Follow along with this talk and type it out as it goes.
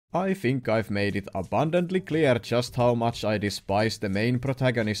I think I've made it abundantly clear just how much I despise the main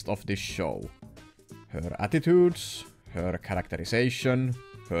protagonist of this show. Her attitudes, her characterization,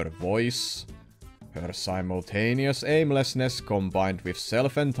 her voice, her simultaneous aimlessness combined with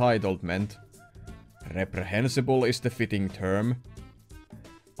self-entitlement. Reprehensible is the fitting term.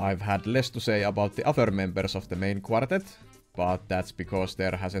 I've had less to say about the other members of the main quartet, but that's because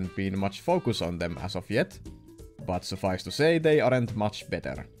there hasn't been much focus on them as of yet. But suffice to say, they aren't much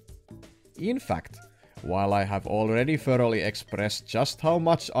better. In fact, while I have already thoroughly expressed just how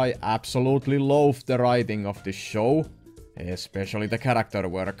much I absolutely loathe the writing of this show, especially the character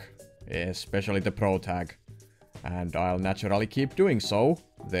work, especially the protag, and I'll naturally keep doing so,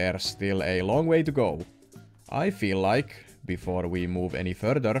 there's still a long way to go. I feel like, before we move any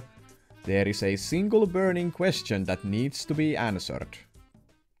further, there is a single burning question that needs to be answered.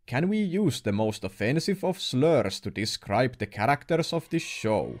 Can we use the most offensive of slurs to describe the characters of this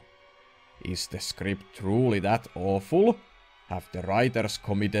show? Is the script truly that awful? Have the writers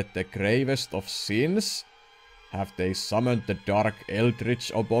committed the gravest of sins? Have they summoned the dark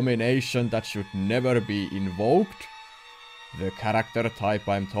eldritch abomination that should never be invoked? The character type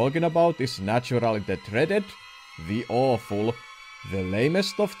I'm talking about is naturally the dreaded, the awful, the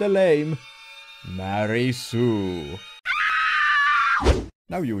lamest of the lame, Mary Sue.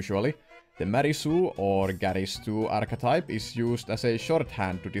 Now usually, the Mary Sue or Gary Stu archetype is used as a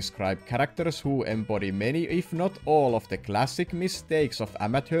shorthand to describe characters who embody many if not all of the classic mistakes of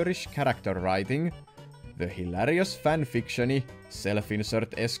amateurish character writing, the hilarious fanfiction-y,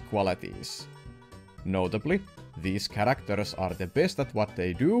 self-insert-esque qualities. Notably, these characters are the best at what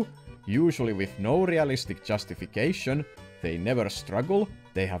they do, usually with no realistic justification, they never struggle,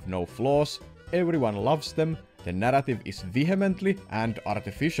 they have no flaws, everyone loves them, the narrative is vehemently and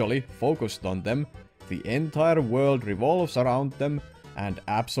artificially focused on them, the entire world revolves around them, and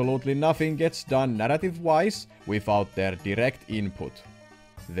absolutely nothing gets done narrative-wise without their direct input.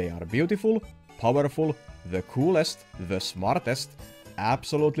 They are beautiful, powerful, the coolest, the smartest,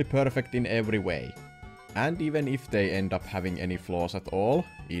 absolutely perfect in every way. And even if they end up having any flaws at all,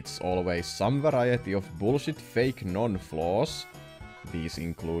 it's always some variety of bullshit fake non-flaws. These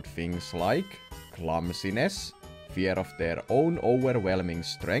include things like clumsiness, fear of their own overwhelming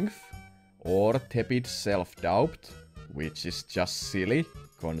strength, or tepid self-doubt, which is just silly,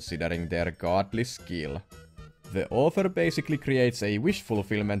 considering their godly skill. The author basically creates a wish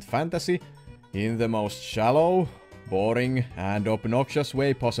fulfillment fantasy in the most shallow, boring, and obnoxious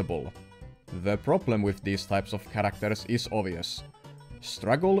way possible. The problem with these types of characters is obvious.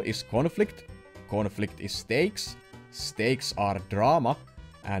 Struggle is conflict, conflict is stakes, stakes are drama,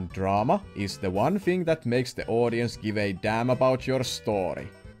 and drama is the one thing that makes the audience give a damn about your story.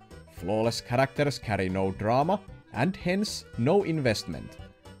 Flawless characters carry no drama, and hence no investment.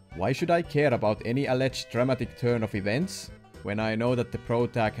 Why should I care about any alleged dramatic turn of events, when I know that the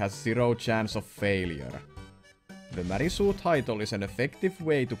protag has zero chance of failure? The Mary Sue title is an effective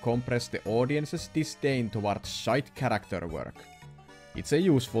way to compress the audience's disdain towards shite character work. It's a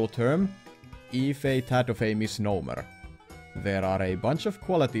useful term, if a tad of a misnomer. There are a bunch of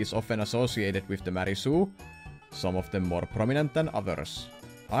qualities often associated with the Mary Sue, some of them more prominent than others.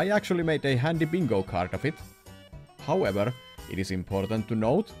 I actually made a handy bingo card of it. However, it is important to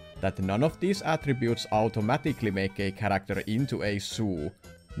note that none of these attributes automatically make a character into a Sue,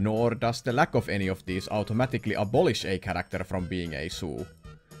 nor does the lack of any of these automatically abolish a character from being a Sue.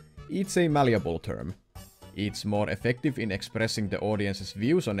 It's a malleable term. It's more effective in expressing the audience's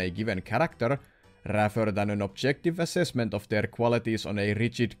views on a given character, rather than an objective assessment of their qualities on a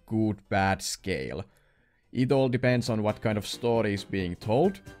rigid good-bad scale. It all depends on what kind of story is being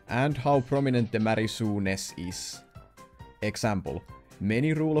told, and how prominent the Mary Sue-ness is. Example.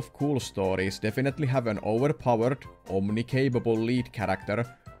 Many Rule of Cool stories definitely have an overpowered, omni-capable lead character,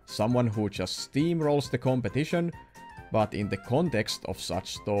 someone who just steamrolls the competition, but in the context of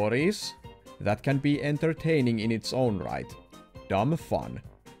such stories, that can be entertaining in its own right. Dumb fun.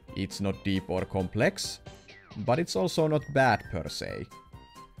 It's not deep or complex, but it's also not bad per se.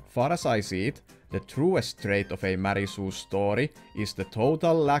 Far as I see it, the truest trait of a Mary Sue story is the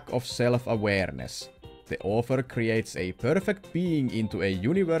total lack of self-awareness. The author creates a perfect being into a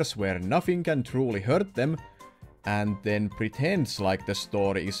universe where nothing can truly hurt them, and then pretends like the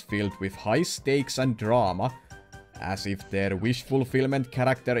story is filled with high stakes and drama, as if their wish fulfillment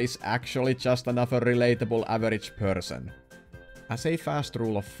character is actually just another relatable average person. As a fast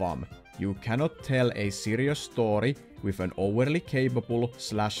rule of thumb, you cannot tell a serious story with an overly capable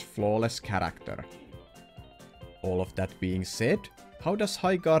 / flawless character. All of that being said, how does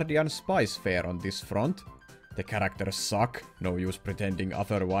High Guardian Spice fare on this front? The characters suck, no use pretending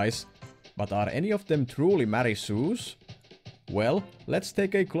otherwise. But are any of them truly Mary Sue's? Well, let's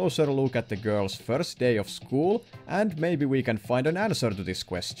take a closer look at the girl's first day of school, and maybe we can find an answer to this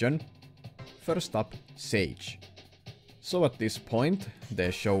question. First up, Sage. So at this point,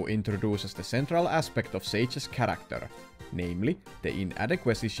 the show introduces the central aspect of Sage's character, namely, the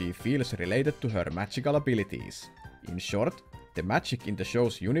inadequacy she feels related to her magical abilities. In short, the magic in the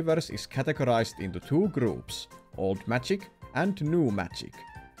show's universe is categorized into two groups, old magic and new magic.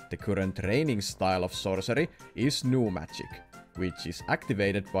 The current reigning style of sorcery is new magic, which is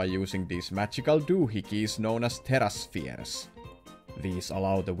activated by using these magical doohickeys known as Terraspheres. These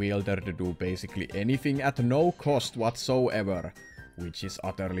allow the wielder to do basically anything at no cost whatsoever, which is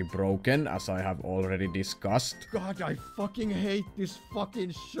utterly broken, as I have already discussed. God, I fucking hate this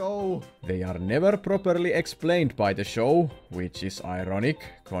fucking show! They are never properly explained by the show, which is ironic,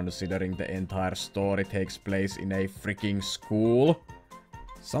 considering the entire story takes place in a freaking school.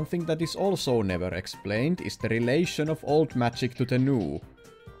 Something that is also never explained is the relation of old magic to the new.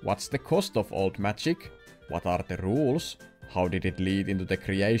 What's the cost of old magic? What are the rules? How did it lead into the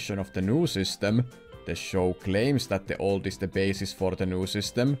creation of the new system? The show claims that the old is the basis for the new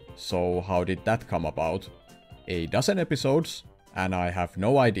system, so how did that come about? A dozen episodes, and I have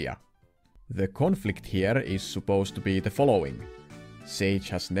no idea. The conflict here is supposed to be the following. Sage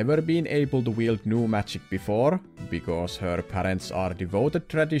has never been able to wield new magic before, because her parents are devoted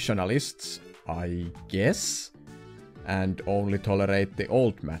traditionalists, I guess, and only tolerate the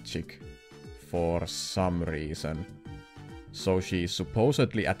old magic. For some reason. So she is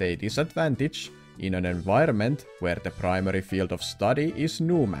supposedly at a disadvantage in an environment where the primary field of study is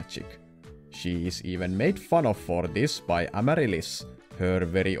new magic. She is even made fun of for this by Amaryllis, her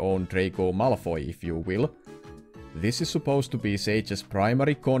very own Draco Malfoy if you will. This is supposed to be Sage's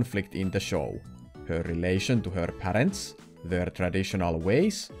primary conflict in the show. Her relation to her parents, their traditional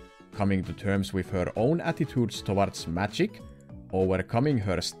ways, coming to terms with her own attitudes towards magic, overcoming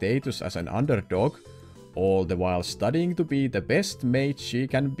her status as an underdog, all the while studying to be the best mage she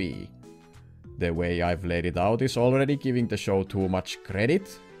can be. The way I've laid it out is already giving the show too much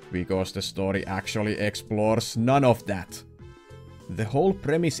credit, because the story actually explores none of that. The whole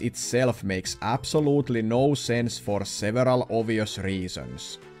premise itself makes absolutely no sense for several obvious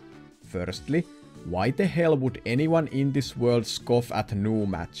reasons. Firstly, why the hell would anyone in this world scoff at new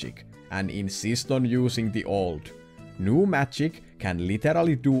magic and insist on using the old? New magic can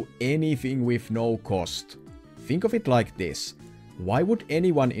literally do anything with no cost. Think of it like this. Why would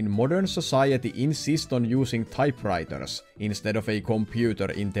anyone in modern society insist on using typewriters instead of a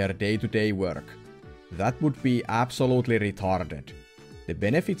computer in their day-to-day work? That would be absolutely retarded. The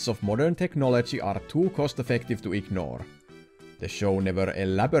benefits of modern technology are too cost-effective to ignore. The show never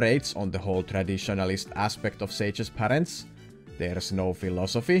elaborates on the whole traditionalist aspect of Sage's parents. There's no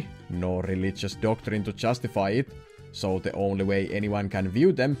philosophy, no religious doctrine to justify it, so the only way anyone can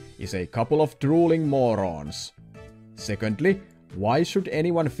view them is a couple of drooling morons. Secondly, why should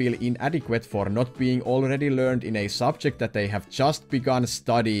anyone feel inadequate for not being already learned in a subject that they have just begun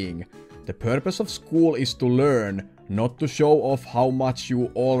studying? The purpose of school is to learn, not to show off how much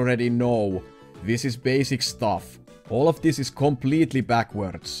you already know. This is basic stuff. All of this is completely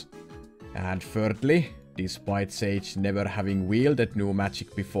backwards. And thirdly, despite Sage never having wielded new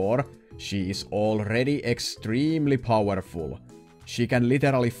magic before, she is already extremely powerful. She can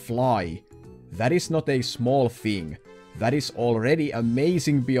literally fly. That is not a small thing. That is already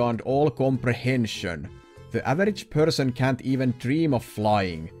amazing beyond all comprehension. The average person can't even dream of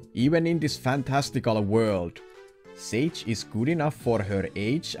flying, even in this fantastical world. Sage is good enough for her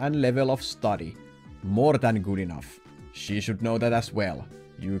age and level of study. More than good enough. She should know that as well.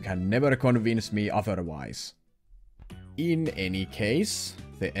 You can never convince me otherwise. In any case,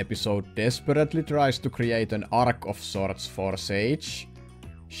 the episode desperately tries to create an arc of sorts for Sage.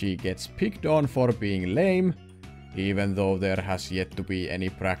 She gets picked on for being lame, even though there has yet to be any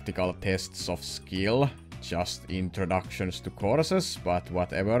practical tests of skill, just introductions to courses, but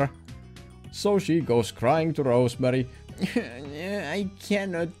whatever. So she goes crying to Rosemary, I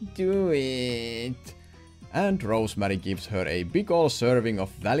cannot do it. And Rosemary gives her a big ol' serving of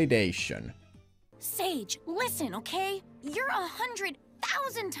validation. Sage, listen, okay? You're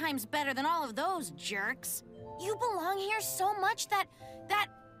 100,000 times better than all of those jerks. You belong here so much that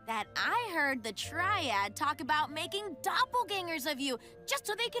I heard the Triad talk about making doppelgangers of you, just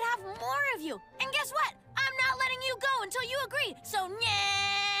so they could have more of you. And guess what? I'm not letting you go until you agree, so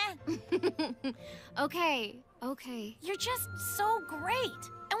nah! Okay. You're just so great.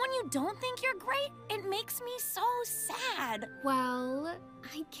 And when when you don't think you're great, it makes me so sad. Well,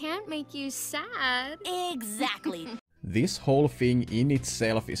 I can't make you sad. Exactly. This whole thing in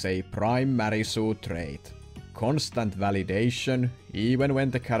itself is a prime Marisu trait. Constant validation, even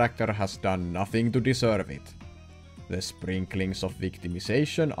when the character has done nothing to deserve it. The sprinklings of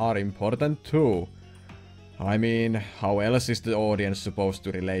victimization are important too. I mean, how else is the audience supposed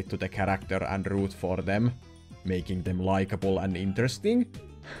to relate to the character and root for them? Making them likable and interesting?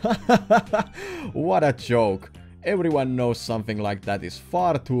 What a joke! Everyone knows something like that is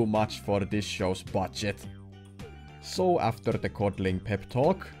far too much for this show's budget. So after the coddling pep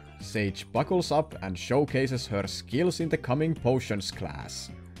talk, Sage buckles up and showcases her skills in the coming potions class.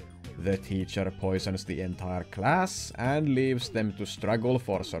 The teacher poisons the entire class and leaves them to struggle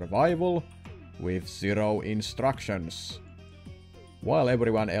for survival with 0 instructions. While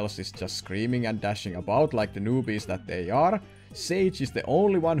everyone else is just screaming and dashing about like the newbies that they are, Sage is the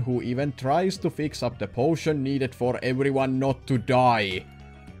only one who even tries to fix up the potion needed for everyone not to die.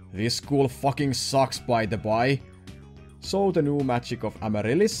 This school fucking sucks, by the by. So the new magic of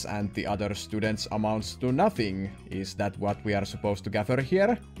Amaryllis and the other students amounts to nothing. Is that what we are supposed to gather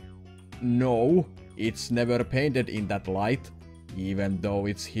here? No, it's never painted in that light, even though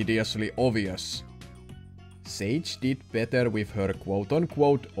it's hideously obvious. Sage did better with her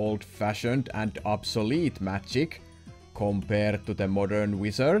quote-unquote old-fashioned and obsolete magic compared to the modern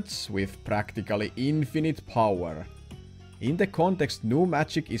wizards with practically infinite power. In the context new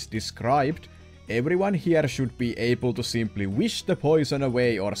magic is described, everyone here should be able to simply wish the poison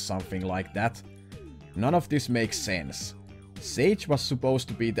away or something like that. None of this makes sense. Sage was supposed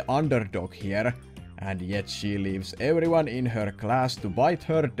to be the underdog here, and yet she leaves everyone in her class to bite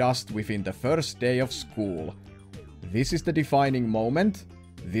her dust within the first day of school. This is the defining moment.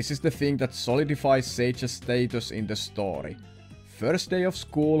 This is the thing that solidifies Sage's status in the story. First day of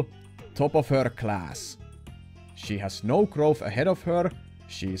school, top of her class. She has no growth ahead of her,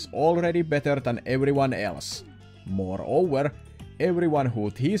 she's already better than everyone else. Moreover, everyone who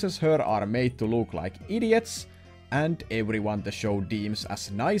teases her are made to look like idiots, and everyone the show deems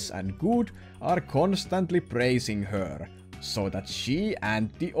as nice and good are constantly praising her, so that she and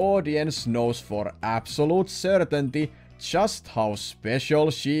the audience knows for absolute certainty just how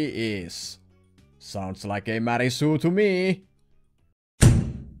special she is. Sounds like a Marisu to me.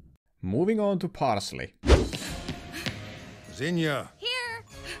 Moving on to Parsley. Zinnia. Here.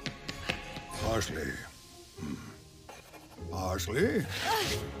 Parsley. Parsley?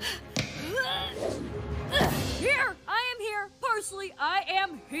 Here! I am here! Parsley, I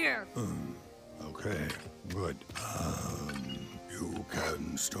am here! Okay, good. You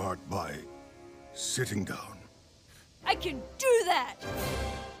can start by sitting down. I can do that!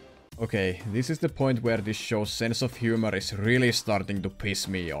 Okay, this is the point where this show's sense of humor is really starting to piss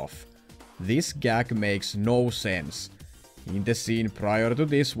me off. This gag makes no sense. In the scene prior to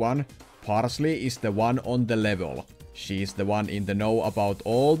this one, Parsley is the one on the level. She's the one in the know about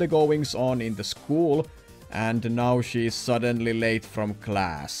all the goings on in the school, and now she's suddenly late from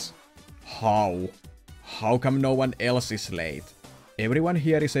class. How? How come no one else is late? Everyone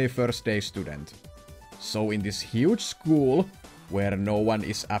here is a first day student. So in this huge school, where no one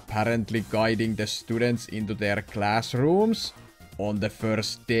is apparently guiding the students into their classrooms, on the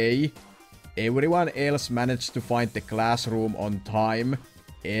first day, everyone else managed to find the classroom on time,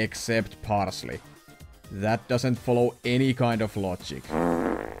 except Parsley. That doesn't follow any kind of logic.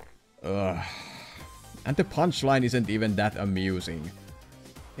 Ugh. And the punchline isn't even that amusing.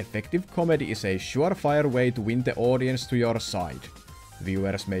 Effective comedy is a surefire way to win the audience to your side.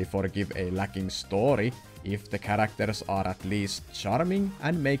 Viewers may forgive a lacking story if the characters are at least charming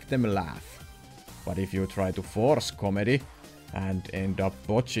and make them laugh. But if you try to force comedy and end up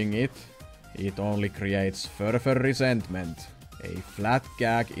botching it, it only creates further resentment. A flat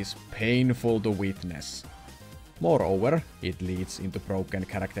gag is painful to witness. Moreover, it leads into broken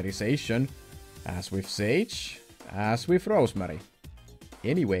characterization, as with Sage, as with Rosemary.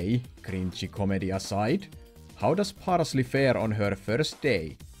 Anyway, cringy comedy aside, how does Parsley fare on her first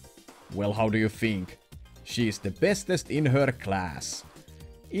day? Well, how do you think? She's the bestest in her class.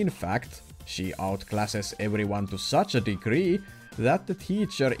 In fact, she outclasses everyone to such a degree that the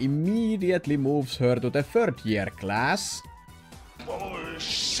teacher immediately moves her to the third year class.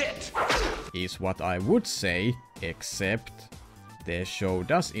 Bullshit! Is what I would say, except the show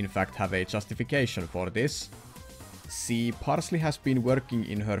does in fact have a justification for this. See, Parsley has been working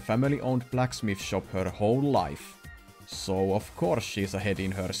in her family-owned blacksmith shop her whole life, so of course she's ahead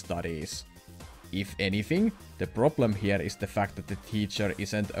in her studies. If anything, the problem here is the fact that the teacher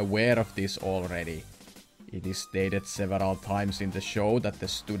isn't aware of this already. It is stated several times in the show that the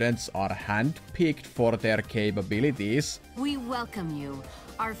students are handpicked for their capabilities. We welcome you,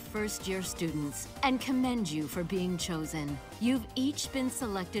 our first-year students, and commend you for being chosen. You've each been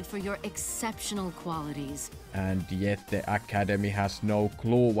selected for your exceptional qualities. And yet the academy has no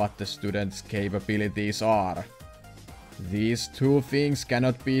clue what the students' capabilities are. These two things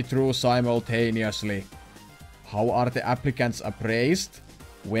cannot be true simultaneously. How are the applicants appraised?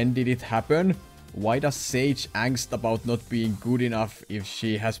 When did it happen? Why does Sage angst about not being good enough if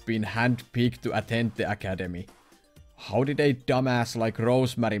she has been handpicked to attend the academy? How did a dumbass like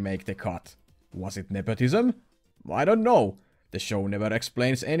Rosemary make the cut? Was it nepotism? I don't know. The show never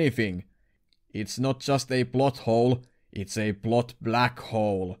explains anything. It's not just a plot hole, it's a plot black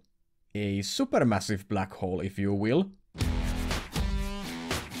hole. A supermassive black hole, if you will.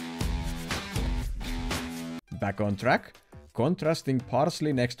 Back on track. Contrasting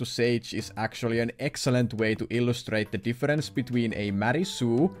Parsley next to Sage is actually an excellent way to illustrate the difference between a Mary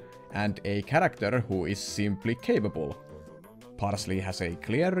Sue and a character who is simply capable. Parsley has a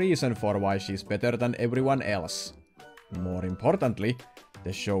clear reason for why she's better than everyone else. More importantly,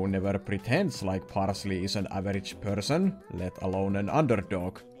 the show never pretends like Parsley is an average person, let alone an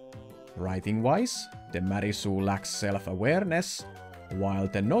underdog. Writing-wise, the Mary Sue lacks self-awareness, while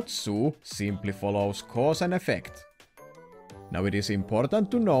the Not Sue simply follows cause and effect. Now it is important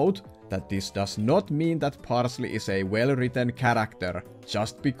to note that this does not mean that Parsley is a well-written character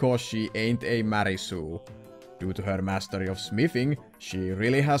just because she ain't a Mary Sue. Due to her mastery of smithing, she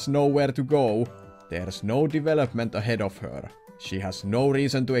really has nowhere to go. There's no development ahead of her. She has no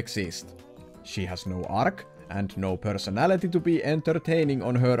reason to exist. She has no arc and no personality to be entertaining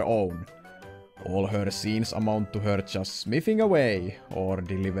on her own. All her scenes amount to her just smithing away, or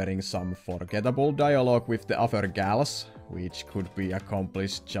delivering some forgettable dialogue with the other gals, which could be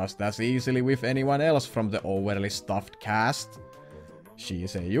accomplished just as easily with anyone else from the overly stuffed cast. She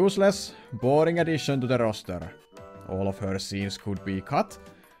is a useless, boring addition to the roster. All of her scenes could be cut,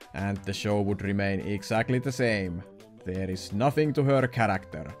 and the show would remain exactly the same. There is nothing to her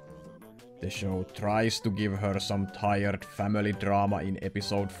character. The show tries to give her some tired family drama in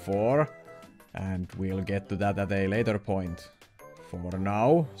episode 4, and we'll get to that at a later point. For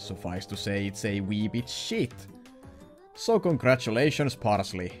now, suffice to say it's a wee bit shit. So congratulations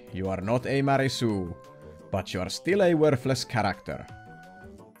Parsley, you are not a Mary Sue, but you are still a worthless character.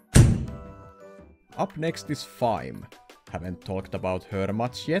 Up next is Fime. Haven't talked about her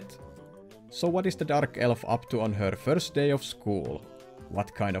much yet. So what is the Dark Elf up to on her first day of school?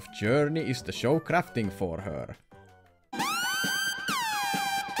 What kind of journey is the show crafting for her?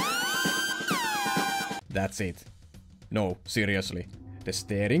 That's it. No, seriously. The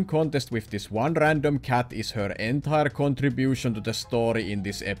staring contest with this one random cat is her entire contribution to the story in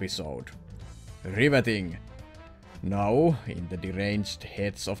this episode. Riveting. Now, in the deranged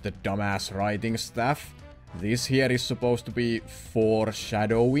heads of the dumbass writing staff, this here is supposed to be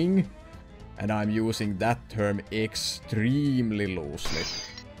foreshadowing, and I'm using that term extremely loosely.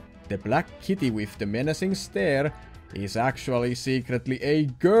 The black kitty with the menacing stare is actually secretly a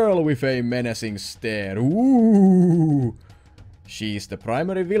girl with a menacing stare. Ooh! She's the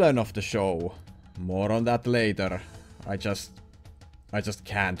primary villain of the show. More on that later. I just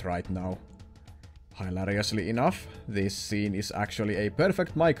can't right now. Hilariously enough, this scene is actually a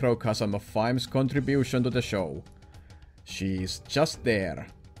perfect microcosm of Fime's contribution to the show. She's just there.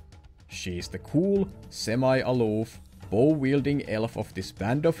 She's the cool, semi-aloof, bow-wielding elf of this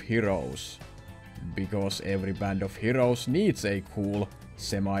band of heroes. Because every band of heroes needs a cool,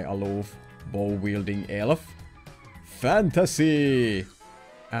 semi-aloof, bow-wielding elf. Fantasy!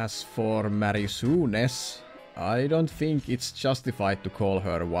 As for Mary Sue-ness, I don't think it's justified to call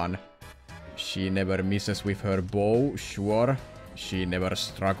her one. She never misses with her bow, sure. She never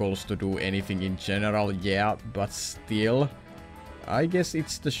struggles to do anything in general, yeah, but still. I guess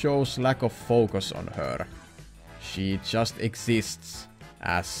it's the show's lack of focus on her. She just exists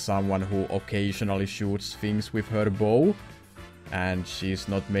as someone who occasionally shoots things with her bow, and she's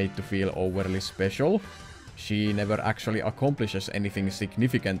not made to feel overly special. She never actually accomplishes anything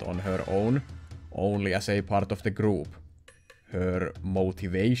significant on her own, only as a part of the group. Her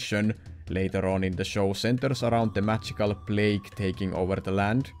motivation later on in the show centers around the magical plague taking over the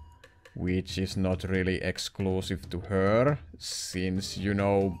land, which is not really exclusive to her, since, you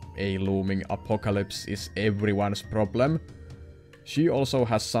know, a looming apocalypse is everyone's problem. She also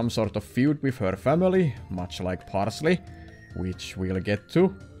has some sort of feud with her family, much like Parsley, which we'll get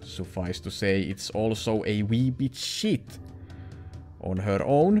to. Suffice to say, it's also a wee bit shit. On her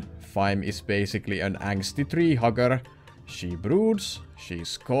own, Fime is basically an angsty tree hugger. She broods, she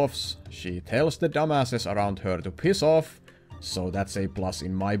scoffs, she tells the dumbasses around her to piss off, so that's a plus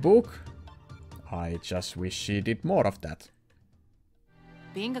in my book. I just wish she did more of that.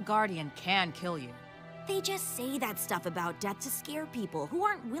 Being a guardian can kill you. They just say that stuff about death to scare people who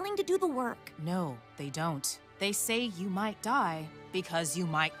aren't willing to do the work. No, they don't. They say you might die because you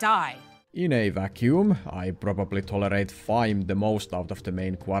might die. In a vacuum, I probably tolerate Fime the most out of the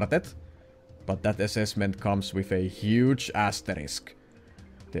main quartet, but that assessment comes with a huge asterisk.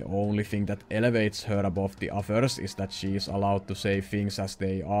 The only thing that elevates her above the others is that she is allowed to say things as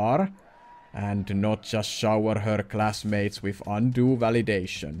they are, and not just shower her classmates with undue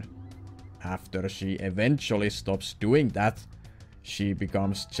validation. After she eventually stops doing that, she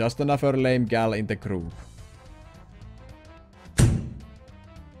becomes just another lame gal in the group.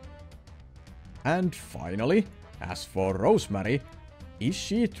 And finally, as for Rosemary, is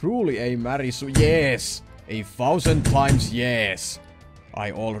she truly a Marisu? Yes! 1,000 times yes! I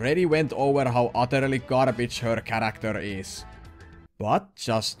already went over how utterly garbage her character is. But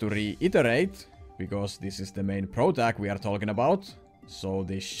just to reiterate, because this is the main pro tag we are talking about, so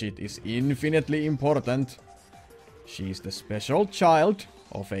this shit is infinitely important. She's the special child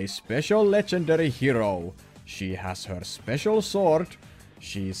of a special legendary hero. She has her special sword.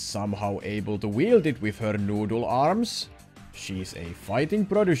 She's somehow able to wield it with her noodle arms. She's a fighting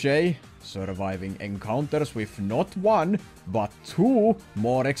protege, surviving encounters with not one, but 2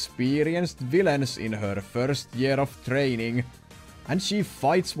 more experienced villains in her first year of training. And she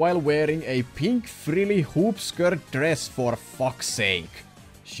fights while wearing a pink frilly hoop skirt dress, for fuck's sake.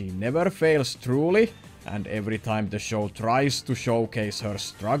 She never fails truly, and every time the show tries to showcase her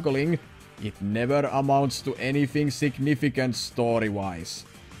struggling, it never amounts to anything significant story-wise.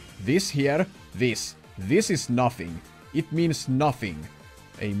 This is nothing. It means nothing.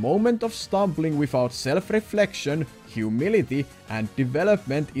 A moment of stumbling without self-reflection, humility, and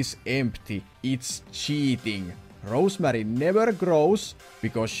development is empty. It's cheating. Rosemary never grows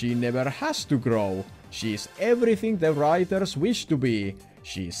because she never has to grow. She's everything the writers wish to be.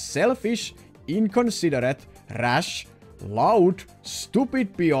 She's selfish, inconsiderate, rash, loud,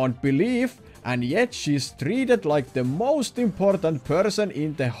 stupid beyond belief, and yet she's treated like the most important person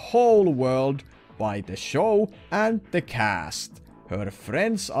in the whole world by the show and the cast. Her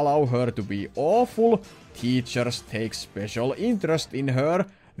friends allow her to be awful, teachers take special interest in her,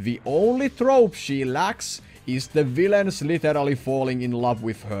 the only trope she lacks is the villains literally falling in love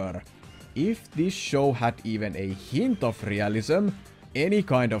with her. If this show had even a hint of realism, any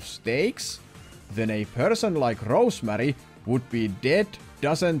kind of stakes, then a person like Rosemary would be dead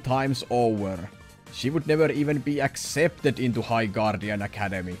dozen times over. She would never even be accepted into High Guardian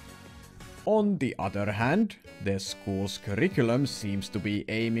Academy. On the other hand, the school's curriculum seems to be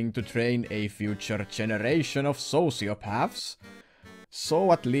aiming to train a future generation of sociopaths,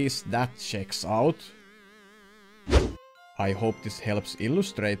 so at least that checks out. I hope this helps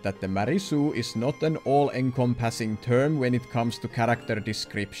illustrate that the Marisu is not an all-encompassing term when it comes to character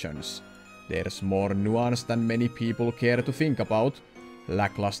descriptions. There's more nuance than many people care to think about.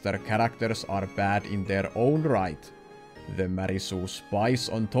 Lackluster characters are bad in their own right. The Marisu spice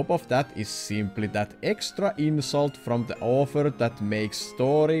on top of that is simply that extra insult from the author that makes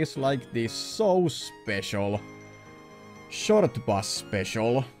stories like this so special. Short bus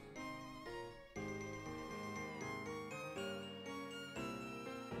special.